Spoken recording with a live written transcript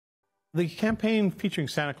The campaign featuring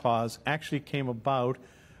Santa Claus actually came about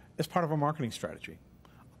as part of a marketing strategy.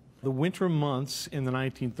 The winter months in the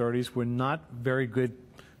 1930s were not very good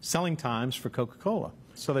selling times for Coca-Cola.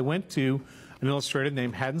 So they went to an illustrator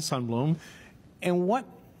named Haddon Sundblom, and what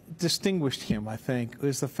distinguished him, I think,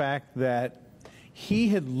 was the fact that he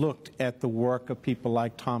had looked at the work of people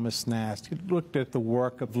like Thomas Nast. He looked at the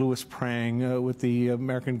work of Louis Prang with the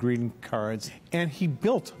American greeting cards, and he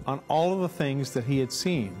built on all of the things that he had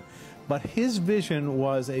seen. But his vision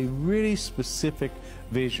was a really specific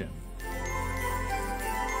vision.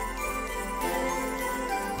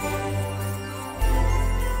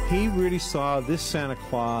 He really saw this Santa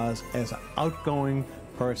Claus as an outgoing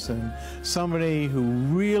person, somebody who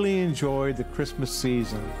really enjoyed the Christmas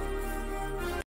season.